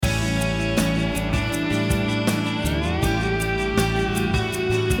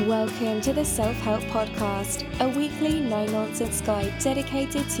Welcome to the Self-Help Podcast, a weekly no-nonsense guide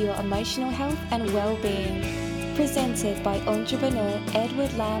dedicated to your emotional health and well-being. Presented by entrepreneur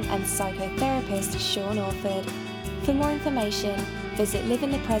Edward Lamb and psychotherapist Sean Orford. For more information, visit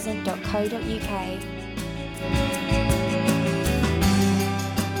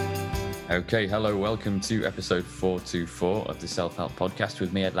liveinthepresent.co.uk. Okay, hello, welcome to episode 424 of the Self-Help Podcast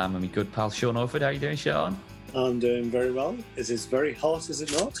with me, Ed Lamb, and my good pal Sean Orford. How are you doing, Sean? I'm doing very well. It is very hot, is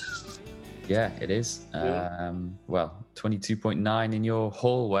it not? Yeah, it is. Yeah. 22.9 in your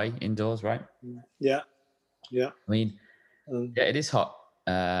hallway indoors, right? Yeah. I mean, yeah, it is hot.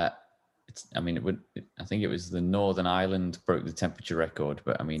 I think it was the Northern Ireland broke the temperature record,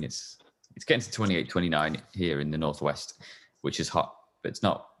 but I mean, it's getting to 28, 29 here in the Northwest, which is hot, but it's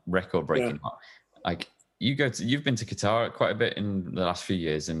not record-breaking hot. Like, you've been to Qatar quite a bit in the last few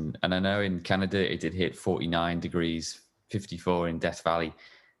years, and I know in Canada it did hit 49 degrees, 54 in Death Valley.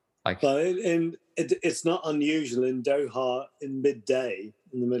 It's not unusual in Doha in midday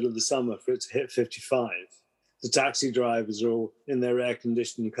in the middle of the summer for it to hit 55. The taxi drivers are all in their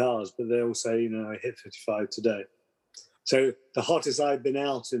air-conditioned cars, but they all say, I hit 55 today. So the hottest I've been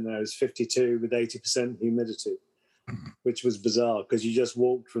out in there is 52 with 80% humidity, which was bizarre because you just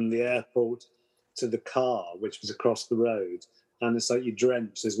walked from the airport to the car, which was across the road, and it's like you're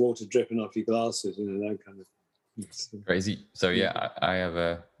drenched. There's water dripping off your glasses, that kind of crazy. So yeah, I have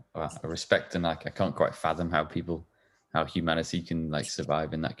a respect, and I can't quite fathom how humanity can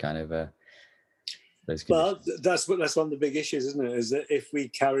survive in that kind of those conditions. Well, that's one of the big issues, isn't it? Is that if we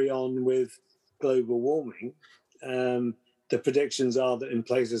carry on with global warming, the predictions are that in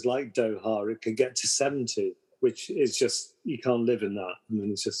places like Doha, it could get to 70, which is just, you can't live in that. I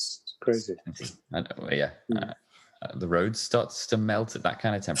mean, it's just crazy. The road starts to melt at that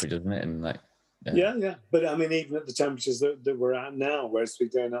kind of temperature, doesn't it? And yeah. But I mean, even at the temperatures that we're at now, where it's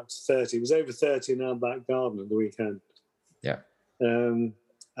been going up to 30, it was over 30 in our back garden at the weekend. Yeah. Things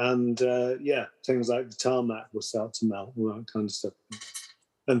like the tarmac will start to melt, all that kind of stuff.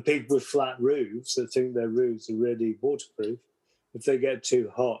 And people with flat roofs that think their roofs are really waterproof, if they get too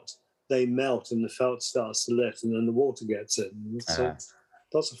hot, they melt and the felt starts to lift, and then the water gets in. It's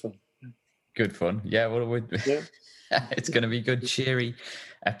lots of fun. Good fun. Yeah, it's going to be a good, cheery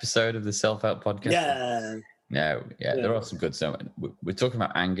episode of the Self-Help Podcast. Yeah. There are some good. So we're talking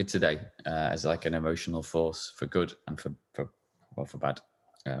about anger today as like an emotional force for good and for bad.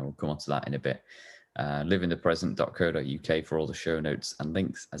 We'll come on to that in a bit. liveinthepresent.co.uk for all the show notes and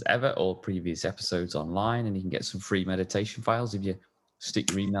links as ever, all previous episodes online, and you can get some free meditation files if you stick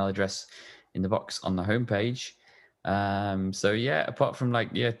your email address in the box on the homepage. Apart from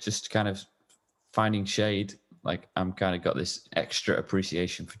just kind of finding shade, I'm kind of got this extra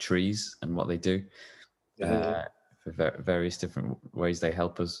appreciation for trees and what they do for various different ways they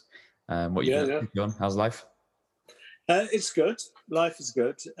help us. What you been on? How's life? It's good. Life is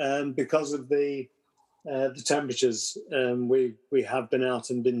good. Because of the temperatures, we have been out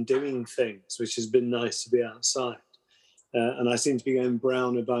and been doing things, which has been nice to be outside. And I seem to be going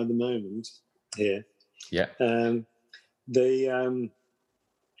browner by the moment here. Yeah.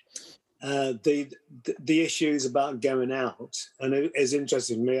 The issues about going out, and it is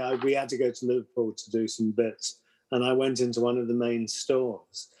interesting for me. We had to go to Liverpool to do some bits, and I went into one of the main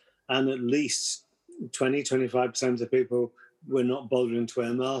stores, and at least 20-25% of people were not bothering to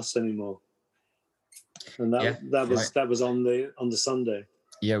wear masks anymore, and that was on the Sunday.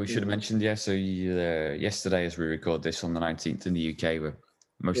 Yeah, we should have mentioned. Yeah, so yesterday, as we record this on the 19th in the UK, where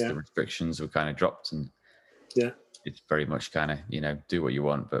most of the restrictions were kind of dropped, and it's very much kind of do what you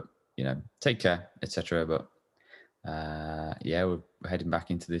want, but take care, etc. But we're heading back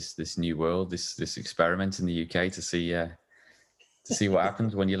into this new world, this experiment in the UK to see what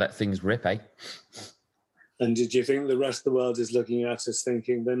happens when you let things rip, eh? And did you think the rest of the world is looking at us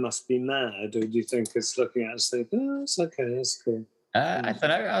thinking they must be mad, or do you think it's looking at us thinking, oh, it's okay, that's cool? I don't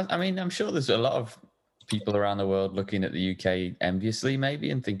know. I mean, I'm sure there's a lot of people around the world looking at the UK enviously,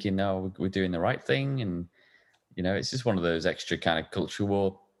 maybe, and thinking, no, we're doing the right thing. And, it's just one of those extra kind of culture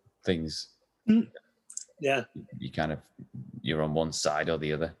war things. Yeah. You're on one side or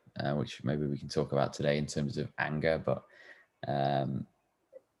the other, which maybe we can talk about today in terms of anger. But, I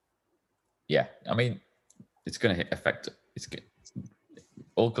mean, it's going to affect,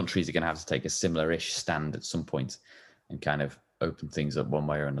 all countries are going to have to take a similar-ish stand at some point and kind of open things up one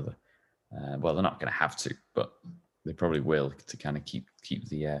way or another. Well, they're not going to have to, but they probably will, to kind of keep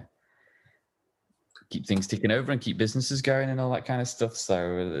things ticking over and keep businesses going and all that kind of stuff.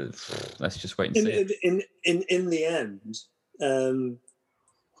 So let's just wait and see. In the end,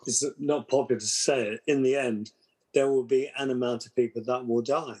 it's not popular to say it. In the end, there will be an amount of people that will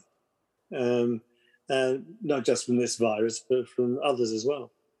die. not just from this virus, but from others as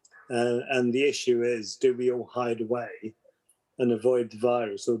well. And the issue is, do we all hide away and avoid the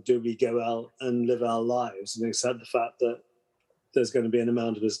virus, or do we go out and live our lives and accept the fact that there's going to be an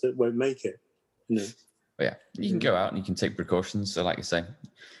amount of us that won't make it? But yeah, you can go out and you can take precautions. So like I say,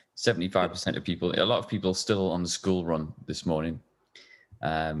 75% of people, a lot of people still on the school run this morning,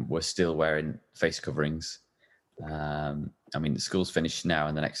 were still wearing face coverings. I mean, the school's finished now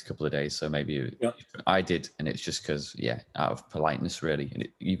in the next couple of days, so maybe I did, and it's just because, out of politeness, really. And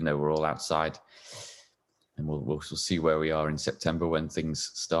even though we're all outside, and we'll see where we are in September when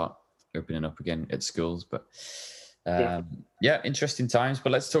things start opening up again at schools. But interesting times.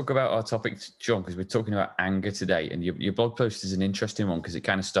 But let's talk about our topic, John, because we're talking about anger today, and your blog post is an interesting one because it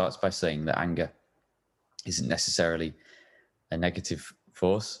kind of starts by saying that anger isn't necessarily a negative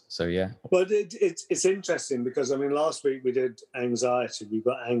force. So well, it's interesting because, I mean, last week we did anxiety, we've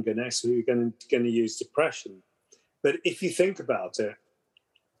got anger, next week we're going to use depression. But if you think about it,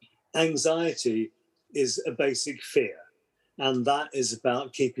 anxiety is a basic fear, and that is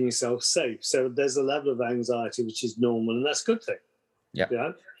about keeping yourself safe. So there's a level of anxiety which is normal, and that's a good thing.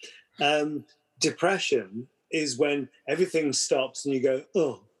 Depression is when everything stops and you go,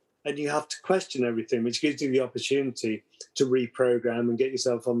 oh, and you have to question everything, which gives you the opportunity to reprogram and get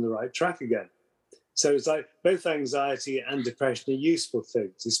yourself on the right track again. So it's like both anxiety and depression are useful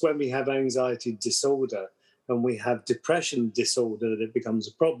things. It's when we have anxiety disorder and we have depression disorder that it becomes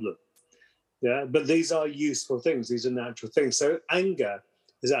a problem. Yeah, but these are useful things. These are natural things. So anger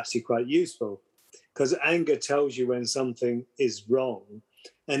is actually quite useful because anger tells you when something is wrong,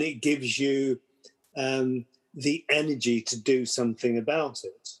 and it gives you the energy to do something about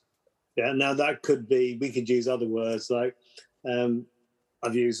it. Yeah, now that could be, we could use other words like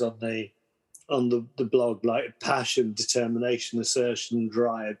I've used on the blog, like passion, determination, assertion,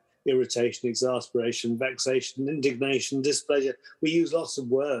 drive, irritation, exasperation, vexation, indignation, displeasure. We use lots of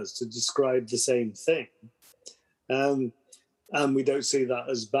words to describe the same thing. And we don't see that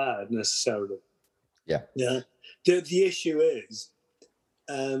as bad necessarily. Yeah. The issue is,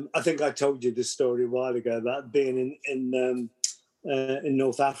 I think I told you this story a while ago about being in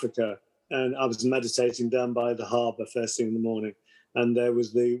North Africa, and I was meditating down by the harbour first thing in the morning, and there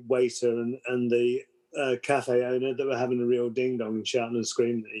was the waiter and the cafe owner that were having a real ding-dong and shouting and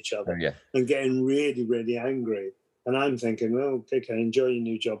screaming at each other and getting really, really angry. And I'm thinking, well, okay, enjoy your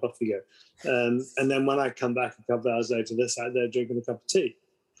new job, off you go. And then when I come back a couple of hours later, they're sat there drinking a cup of tea.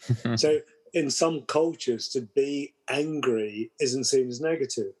 So in some cultures, to be angry isn't seen as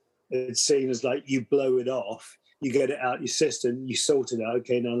negative. It's seen as like you blow it off, you get it out your system, you sort it out,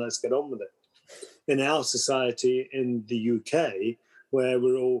 okay, now let's get on with it. In our society in the UK, where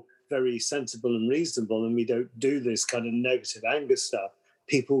we're all very sensible and reasonable and we don't do this kind of negative anger stuff,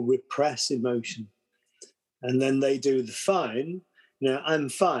 people repress emotion. And then they do the fine. Now, I'm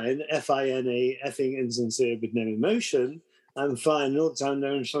fine, F-I-N-E, effing insincere with no emotion. I'm fine all the time,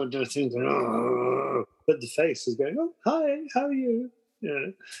 no, but the face is going, oh, hi, how are you?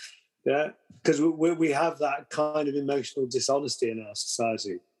 Yeah, because we have that kind of emotional dishonesty in our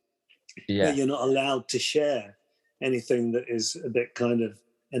society. Yeah, where you're not allowed to share anything that is a bit kind of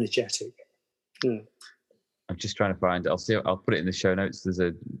energetic. Yeah. I'm just trying to find. I'll put it in the show notes. There's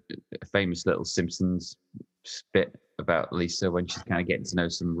a famous little Simpsons bit about Lisa when she's kind of getting to know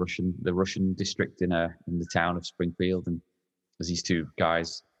the Russian district in the town of Springfield, and there's these two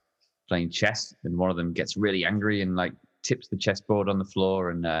guys playing chess, and one of them gets really angry and like tips the chessboard on the floor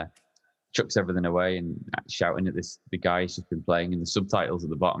and chucks everything away and shouting at the guy who's just been playing, and the subtitles at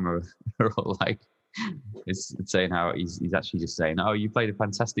the bottom are all like, it's saying how he's actually just saying, oh, you played a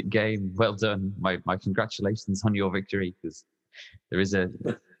fantastic game, well done, my congratulations on your victory. Because there is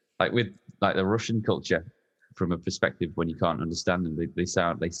with the Russian culture, from a perspective when you can't understand them,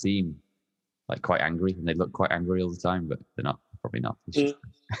 they seem like quite angry, and they look quite angry all the time, but they're not, probably not. It's just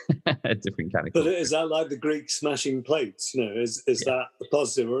a different kind of culture. But is that like the Greeks smashing plates? Is that a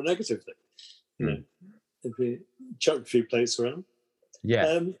positive or a negative thing? If we chuck a few plates around.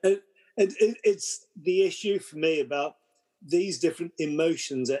 It's the issue for me about these different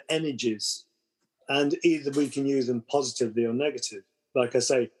emotions are energies, and either we can use them positively or negative. Like I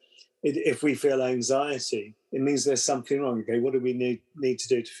say, if we feel anxiety, it means there's something wrong. Okay, what do we need to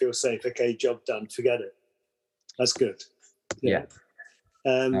do to feel safe? Okay, job done, forget it. That's good.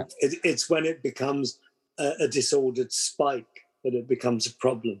 It's when it becomes a disordered spike that it becomes a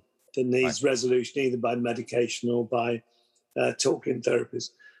problem that needs resolution, either by medication or by talking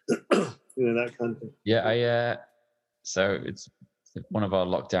therapists. That kind of thing. So it's one of our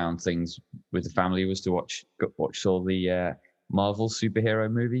lockdown things with the family was to watch all the Marvel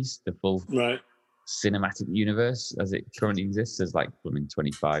superhero movies, the full cinematic universe as it currently exists. There's like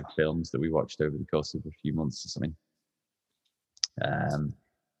 25 films that we watched over the course of a few months or something.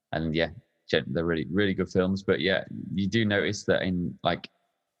 And yeah, they're really, really good films. But yeah, you do notice that in like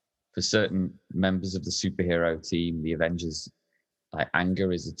for certain members of the superhero team, the Avengers, like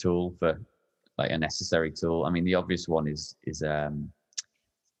anger is a tool for like a necessary tool. I mean, the obvious one is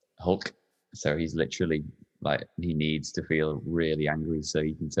Hulk. So he's literally like he needs to feel really angry so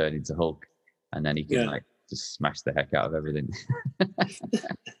he can turn into Hulk, and then he can like just smash the heck out of everything.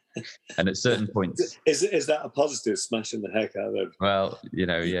 And at certain points, is that a positive, smashing the heck out of everything? Well,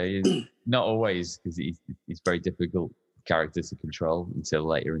 not always, because he's very difficult character to control until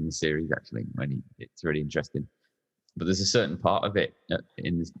later in the series. Actually, when it's really interesting. But there's a certain part of it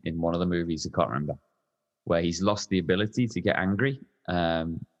in one of the movies, I can't remember, where he's lost the ability to get angry.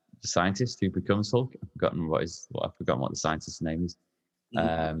 The scientist who becomes Hulk, I've forgotten what the scientist's name is.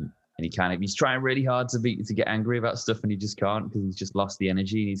 And he's trying really hard to get angry about stuff, and he just can't because he's just lost the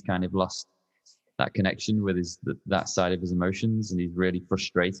energy, and he's kind of lost that connection with that side of his emotions, and he's really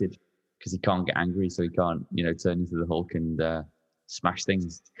frustrated because he can't get angry, so he can't turn into the Hulk and smash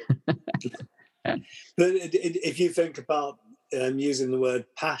things. But if you think about using the word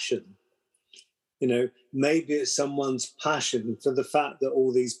passion, maybe it's someone's passion for the fact that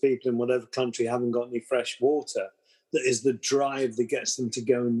all these people in whatever country haven't got any fresh water. That is the drive that gets them to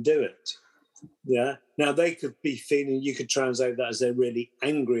go and do it. Yeah. Now they could be feeling. You could translate that as they're really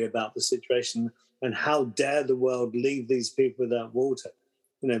angry about the situation and how dare the world leave these people without water.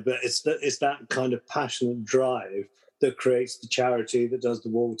 But it's that kind of passionate drive that creates the charity that does the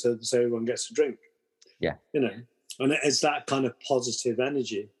water so everyone gets to drink. Yeah. And it's that kind of positive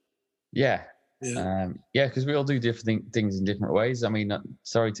energy. Yeah. Because we all do different things in different ways. I mean,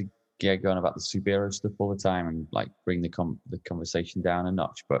 sorry to go on about the superhero stuff all the time and like bring the conversation down a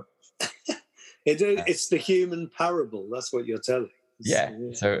notch, but it's the human parable. That's what you're telling.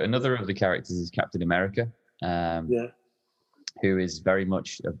 So another of the characters is Captain America, who is very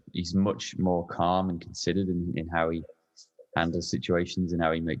much he's much more calm and considered in how he handles situations and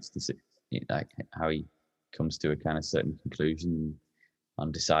how he makes how he comes to a kind of certain conclusion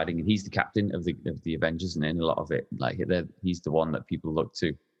on deciding. And he's the captain of the Avengers, and in a lot of it, like he's the one that people look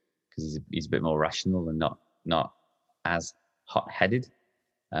to because he's a bit more rational and not as hot-headed.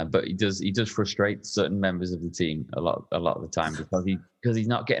 But he does frustrate certain members of the team a lot of the time because he's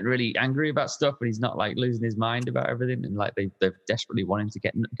not getting really angry about stuff, and he's not like losing his mind about everything, and like they desperately want him to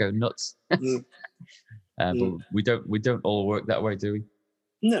go nuts. But we don't all work that way, do we?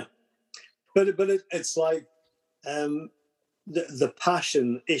 No, but it's like the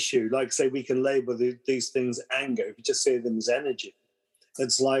passion issue. Like say we can label these things anger if you just see them as energy.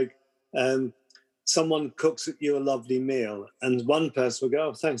 It's like someone cooks you a lovely meal, and one person will go,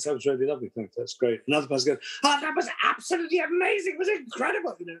 "Oh, thanks, that was really lovely. Thanks, that's great." Another person goes, "Oh, that was absolutely amazing. It was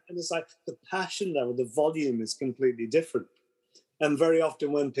incredible." And it's like the passion level, the volume is completely different. And very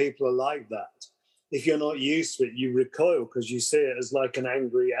often when people are like that, if you're not used to it, you recoil because you see it as like an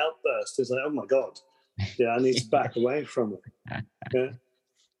angry outburst. It's like, "Oh my God, I need to back away from it."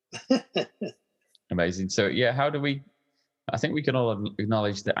 Yeah. Amazing. So how do we? I think we can all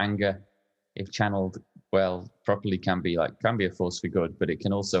acknowledge that anger, if channeled well properly, can be a force for good, but it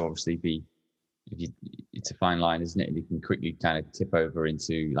can also obviously be, it's a fine line, isn't it? And it can quickly kind of tip over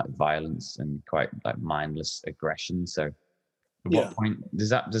into like violence and quite like mindless aggression. So at what point does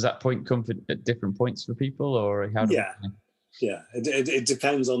that point come at different points for people, or how do it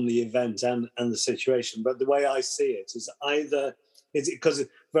depends on the event and the situation. But the way I see it is either because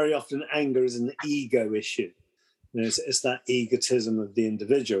very often anger is an ego issue. It's that egotism of the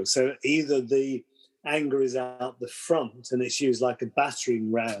individual. So either the anger is out the front and it's used like a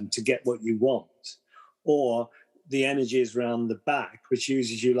battering ram to get what you want, or the energy is around the back, which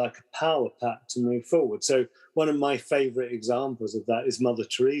uses you like a power pack to move forward. So one of my favorite examples of that is Mother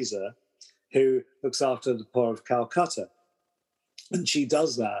Teresa, who looks after the poor of Calcutta. And she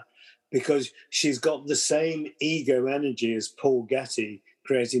does that because she's got the same ego energy as Paul Getty,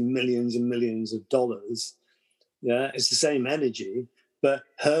 creating millions and millions of dollars. Yeah, it's the same energy, but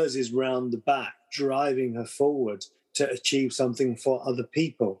hers is round the back, driving her forward to achieve something for other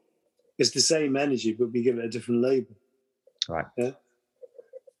people. It's the same energy, but we give it a different label. Right.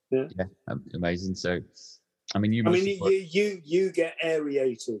 Yeah. Amazing. So, I mean, you get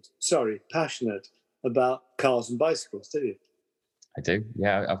passionate about cars and bicycles, do you? I do.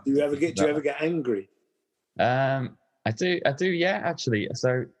 Yeah. Do you ever get angry? I do. Yeah, actually.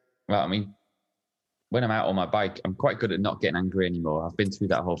 So, well, I mean, when I'm out on my bike, I'm quite good at not getting angry anymore. I've been through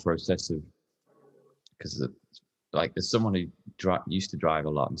that whole process because like as someone who used to drive a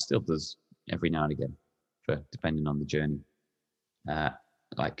lot and still does every now and again, for depending on the journey.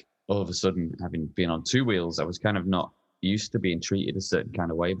 Like all of a sudden, having been on two wheels, I was kind of not used to being treated a certain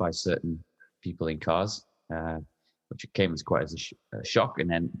kind of way by certain people in cars, which came as quite as a shock. And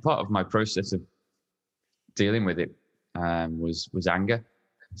then part of my process of dealing with it was anger.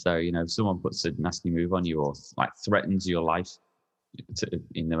 So, you know, if someone puts a nasty move on you or like threatens your life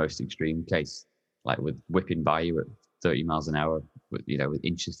in the most extreme case, like with whipping by you at 30 miles an hour, with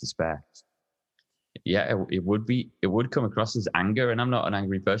inches to spare. Yeah, it would come across as anger, and I'm not an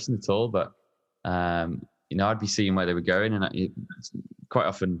angry person at all, but I'd be seeing where they were going, and quite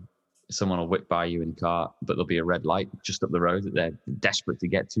often someone will whip by you in a car, but there'll be a red light just up the road that they're desperate to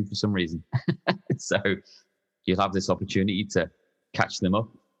get to for some reason. So you'll have this opportunity to catch them up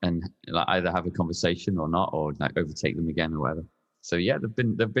and like either have a conversation or not, or like overtake them again or whatever. So yeah,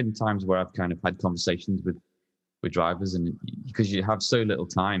 there've been times where I've kind of had conversations with drivers, and because you have so little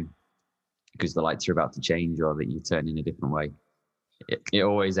time, because the lights are about to change or that you turn in a different way, it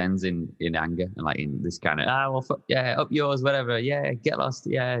always ends in anger and like in this kind of well, fuck, yeah, up yours, whatever, yeah, get lost,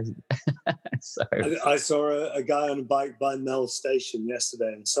 yeah. So I saw a guy on a bike by Mel Station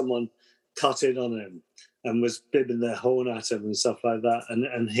yesterday, and someone cut in on him and was bibbing their horn at him and stuff like that,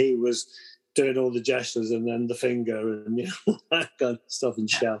 and he was doing all the gestures and then the finger and that kind of stuff and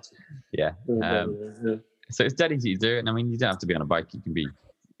shouting. Yeah. So it's dead easy to do it. And I mean, you don't have to be on a bike.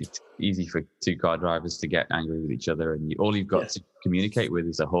 It's easy for two car drivers to get angry with each other, and all you've got to communicate with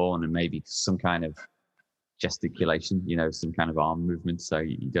is a horn and maybe some kind of gesticulation, some kind of arm movement. So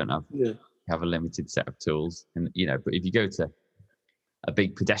you don't have a limited set of tools. And but if you go to a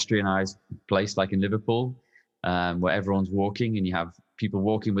big pedestrianized place like in Liverpool, where everyone's walking and you have people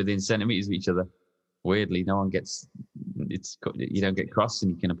walking within centimeters of each other, weirdly, you don't get cross,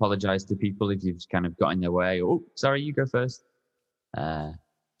 and you can apologize to people if you've kind of got in their way. Oh, sorry, you go first.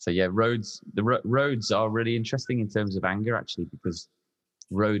 So yeah, roads are really interesting in terms of anger, actually, because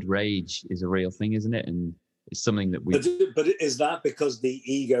road rage is a real thing, isn't it? And it's something that But is that because the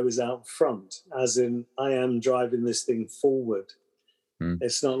ego is out front, as in I am driving this thing forward?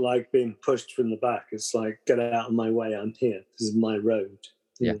 It's not like being pushed from the back. It's like, get out of my way. I'm here. This is my road.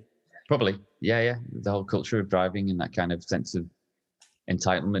 Yeah, probably. Yeah. The whole culture of driving and that kind of sense of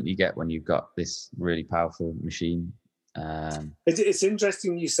entitlement you get when you've got this really powerful machine. It's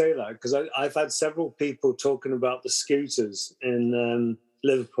interesting you say that, because I've had several people talking about the scooters in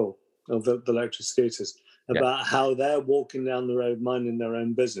Liverpool, or the electric scooters, about how they're walking down the road minding their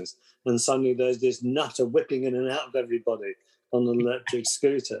own business, and suddenly there's this nutter whipping in and out of everybody on an electric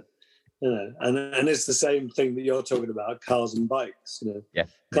scooter. And it's the same thing that you're talking about, cars and bikes,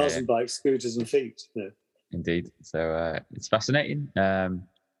 cars and bikes, scooters and feet. Indeed. So it's fascinating.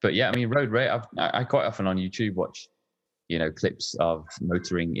 But yeah, I mean, road rage, I quite often on YouTube watch, clips of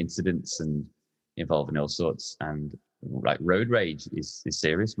motoring incidents and involving all sorts. And like road rage is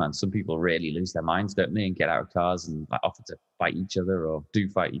serious, man. Some people really lose their minds, don't they, and get out of cars and like offer to fight each other or do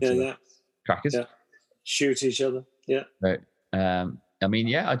fight each other. Yeah. Crackers. Yeah. Shoot each other. Yeah. Right. I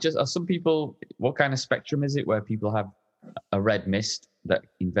mean, some people, what kind of spectrum is it where people have a red mist that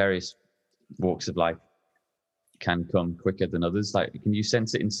in various walks of life can come quicker than others? Like, can you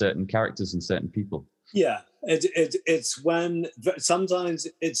sense it in certain characters and certain people? Yeah, it's when sometimes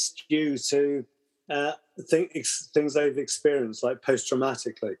it's due to things they've experienced, like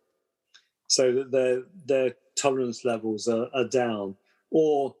post-traumatically, so that their tolerance levels are down,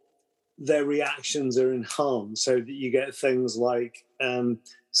 or their reactions are enhanced, so that you get things like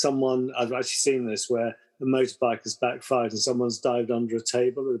someone, I've actually seen this, where a motorbike has backfired and someone's dived under a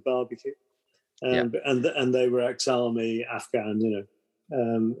table at a barbecue, and they were ex-army, Afghan,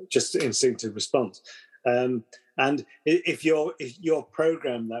 just instinctive response. And if you're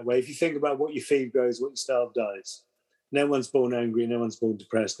programmed that way, if you think about what you feed goes, what you starve dies. No one's born angry, no one's born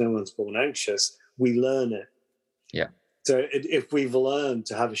depressed, no one's born anxious. We learn it. Yeah. So if we've learned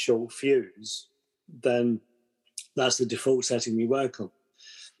to have a short fuse, then that's the default setting we work on.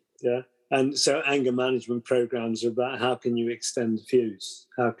 Yeah. And so anger management programs are about how can you extend the fuse?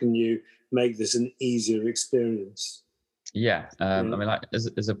 How can you make this an easier experience? Yeah. I mean, like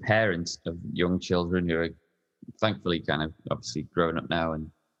as a parent of young children who are thankfully kind of obviously grown up now,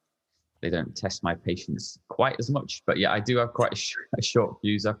 and they don't test my patience quite as much. But yeah, I do have quite a short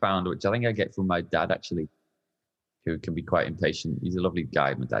fuse, I found, which I think I get from my dad, actually, who can be quite impatient. He's a lovely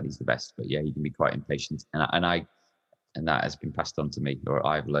guy, my dad, he's the best. But yeah, he can be quite impatient. And that has been passed on to me, or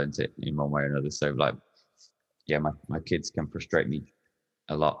I've learned it in one way or another. So like, yeah, my kids can frustrate me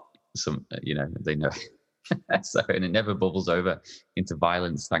a lot. They know. So, and it never bubbles over into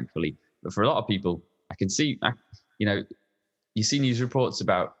violence, thankfully. But for a lot of people, I can see, you see news reports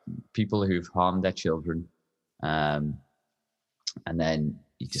about people who've harmed their children, and then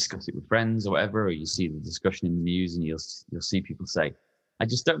you discuss it with friends or whatever, or you see the discussion in the news, and you'll see people say, "I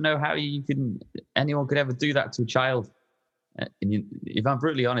just don't know how anyone could ever do that to a child." And if I'm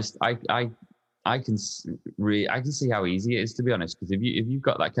brutally honest, I can see how easy it is, to be honest, because if you've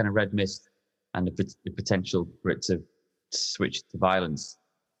got that kind of red mist and the potential for it to switch to violence,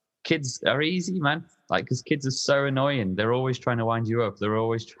 kids are easy, man. Like, because kids are so annoying. They're always trying to wind you up. They're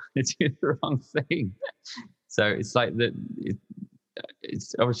always trying to do the wrong thing. So it's like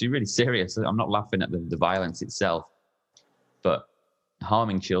it's obviously really serious. I'm not laughing at the violence itself, but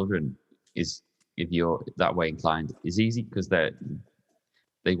harming children is, if you're that way inclined, is easy because they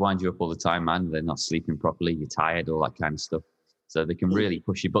wind you up all the time, man. They're not sleeping properly. You're tired, all that kind of stuff. So they can really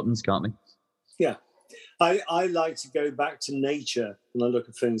push your buttons, can't they? Yeah. I like to go back to nature when I look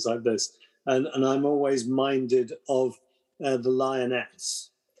at things like this. And I'm always minded of the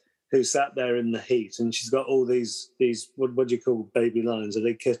lioness who sat there in the heat, and she's got all these what do you call baby lions? Are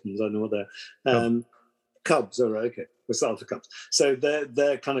they kittens? I don't know what they're. Cubs. All right, okay. We'll start with the cubs. So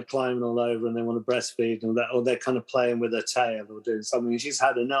they're kind of climbing all over, and they want to breastfeed and all that, or they're kind of playing with her tail or doing something. And she's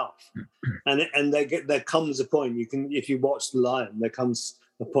had enough, and there comes a point, if you watch the lion, there comes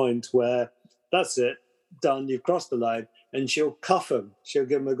a point where that's it, done. You've crossed the line, and she'll cuff them. She'll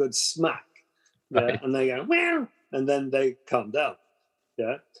give them a good smack, yeah, right. And they go meow, and then they calm down,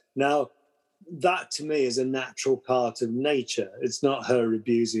 yeah. Now, that to me is a natural part of nature. It's not her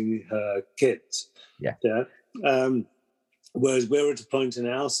abusing her kids. Yeah. Whereas we're at a point in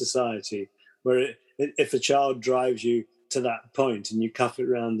our society where if a child drives you to that point and you cuff it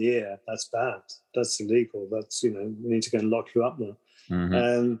around the ear, that's bad. That's illegal. That's, we need to go and lock you up now.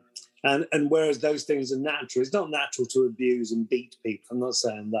 Mm-hmm. And whereas those things are natural, it's not natural to abuse and beat people. I'm not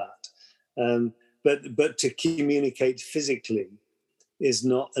saying that. But to communicate physically is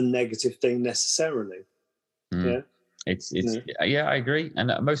not a negative thing necessarily. Yeah. Yeah, I agree,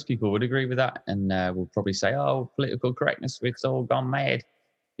 and most people would agree with that, and will probably say, "Oh, political correctness, it's all gone mad."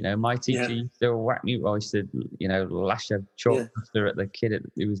 My teacher used to whack me. I used to, lash a chalk duster at the kid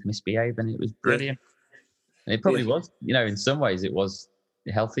who was misbehaving. It was brilliant. And it probably was. In some ways, it was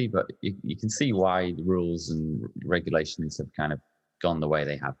healthy, but you can see why the rules and regulations have kind of gone the way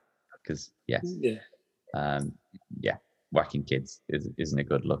they have. Because whacking kids isn't a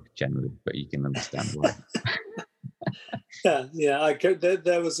good look generally, but you can understand why.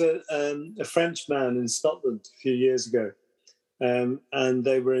 There was a French man in Scotland a few years ago, and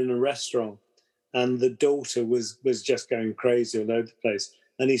they were in a restaurant, and the daughter was just going crazy all over the place,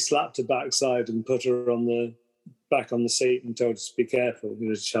 and he slapped her backside and put her back on the seat and told her to be careful,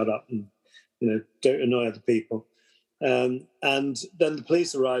 shut up and don't annoy other people, and then the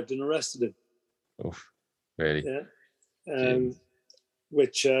police arrived and arrested him. Oof, really? Yeah,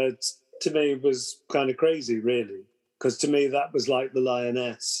 which to me was kind of crazy, really. Because to me, that was like the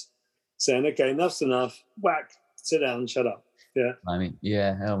lioness saying, "Okay, enough's enough. Whack, sit down, shut up." Yeah. I mean,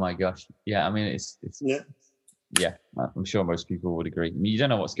 yeah. Oh my gosh. Yeah. I mean, it's yeah. I'm sure most people would agree. I mean, you don't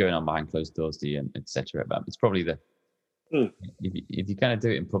know what's going on behind closed doors, do you? And etc. But it's probably if you kind of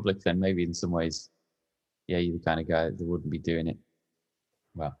do it in public, then maybe in some ways, you're the kind of guy that wouldn't be doing it.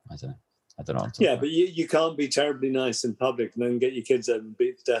 Well, I don't know. Yeah, but you can't be terribly nice in public and then get your kids out and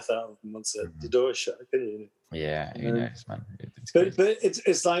beat the death out of them once the door's shut, can you? Yeah, who knows, man. But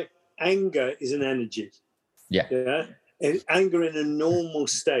it's like anger is an energy. Yeah. And anger in a normal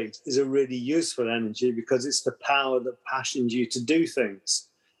state is a really useful energy because it's the power that passions you to do things.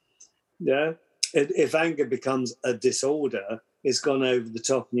 Yeah. If anger becomes a disorder, it's gone over the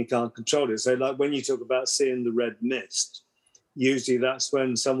top and you can't control it. So like when you talk about seeing the red mist, usually that's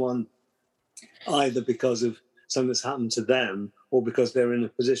when someone, either because of something that's happened to them or because they're in a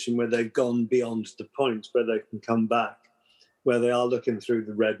position where they've gone beyond the point where they can come back, where they are looking through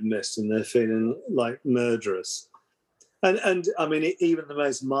the red mist and they're feeling like murderous. And I mean, even the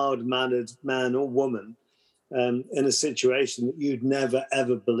most mild-mannered man or woman in a situation that you'd never,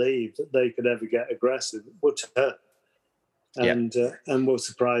 ever believe that they could ever get aggressive will turn and will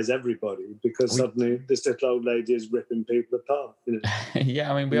surprise everybody because suddenly this little old lady is ripping people apart.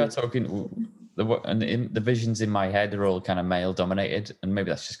 Yeah, I mean, we are talking... the visions in my head are all kind of male dominated, and maybe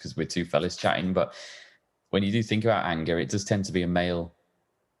that's just because we're two fellas chatting, but when you do think about anger, it does tend to be a male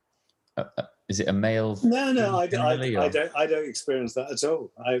is it a male? No, I don't experience that at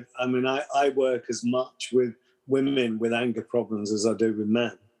all. I mean I work as much with women with anger problems as I do with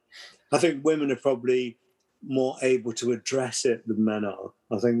men. I think women are probably more able to address it than men are.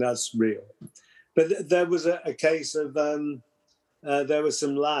 I think that's real. But there was a case of there were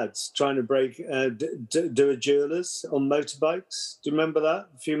some lads trying to do a jeweller's on motorbikes. Do you remember that?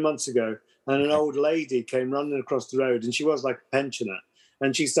 A few months ago. And an old lady came running across the road, and she was like a pensioner.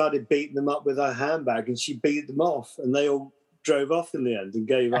 And she started beating them up with her handbag, and she beat them off. And they all drove off in the end and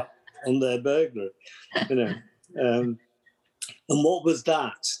gave up on their burglary. And what was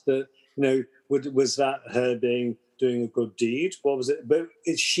that? Was that her doing a good deed? What was it? But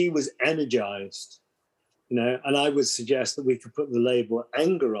she was energized. And I would suggest that we could put the label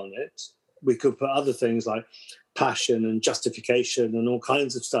anger on it. We could put other things like passion and justification and all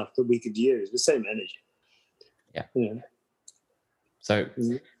kinds of stuff that we could use, the same energy. Yeah. So,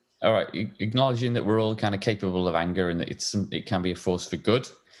 all right, acknowledging that we're all kind of capable of anger and that it can be a force for good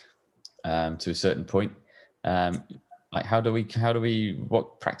to a certain point. Like how do we,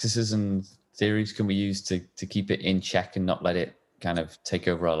 what practices and theories can we use to keep it in check and not let it kind of take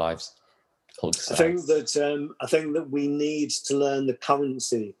over our lives? I think that we need to learn the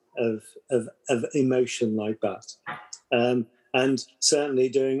currency of emotion like that, and certainly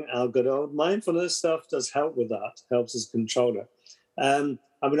doing our good old mindfulness stuff does help with that. Helps us control it.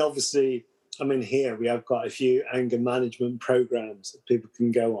 Obviously, here we have quite a few anger management programs that people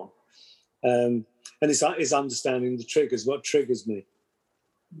can go on, and it's understanding the triggers. What triggers me?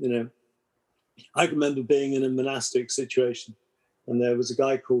 I remember being in a monastic situation, and there was a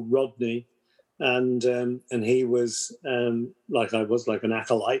guy called Rodney. And he was like an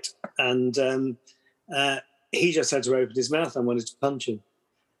acolyte, and he just had to open his mouth. I wanted to punch him,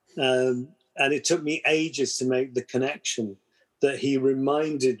 and it took me ages to make the connection that he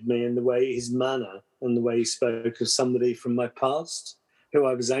reminded me in the way his manner and the way he spoke of somebody from my past who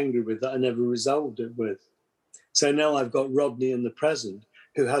I was angry with that I never resolved it with. So now I've got Rodney in the present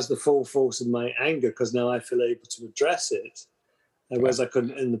who has the full force of my anger because now I feel able to address it. Whereas I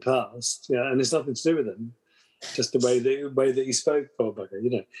couldn't in the past, and it's nothing to do with him, just the way that he spoke, poor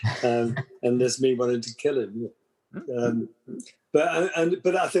bugger, and there's me wanting to kill him. But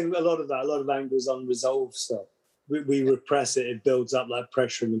I think a lot of anger is unresolved stuff. We repress it; it builds up like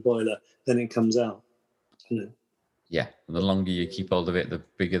pressure in the boiler, then it comes out. Yeah, and the longer you keep hold of it, the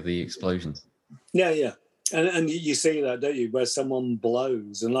bigger the explosions. Yeah. And you see that, don't you? Where someone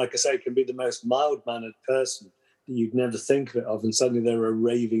blows, and like I say, it can be the most mild-mannered person you'd never think of it of, and suddenly they're a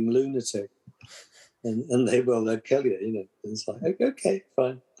raving lunatic, and they'll kill you. It's like, okay,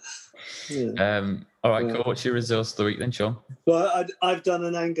 fine. Yeah. All right, cool. What's your resource of the week then, Sean? Well, I've done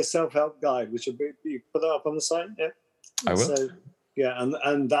an anger self-help guide, which will be, you put that up on the site. Yeah, I will. So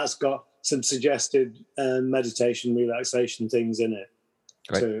and that's got some suggested meditation, relaxation things in it.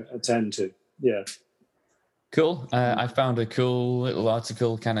 Great. To attend to. Yeah. Cool. I found a cool little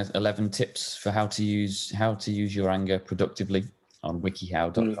article, kind of 11 tips for how to use your anger productively on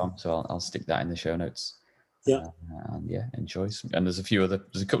wikihow.com. So I'll stick that in the show notes. Yeah. And enjoy some. And there's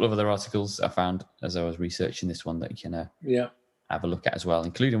a couple of other articles I found as I was researching this one that you can have a look at as well,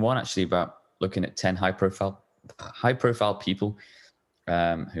 including one actually about looking at 10 high profile people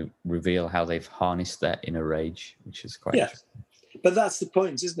who reveal how they've harnessed their inner rage, which is quite interesting. But that's the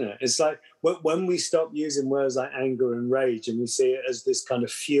point, isn't it? It's like when we stop using words like anger and rage and we see it as this kind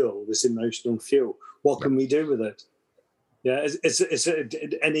of fuel, this emotional fuel, what can we do with it? Yeah, it's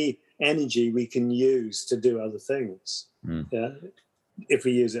any energy we can use to do other things. Yeah, if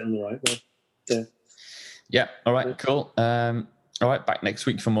we use it in the right way. Yeah. Yeah. All right. Cool. All right. Back next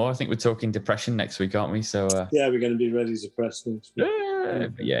week for more. I think we're talking depression next week, aren't we? So yeah, we're going to be ready to press next week.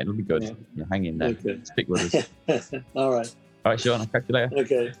 Yeah, it'll be good. Yeah, hang in there. Okay. Stick with us. All right. All right, Sean. I'll catch you later.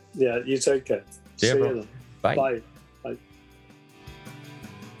 Okay. Yeah. You take care. See you then. Bye.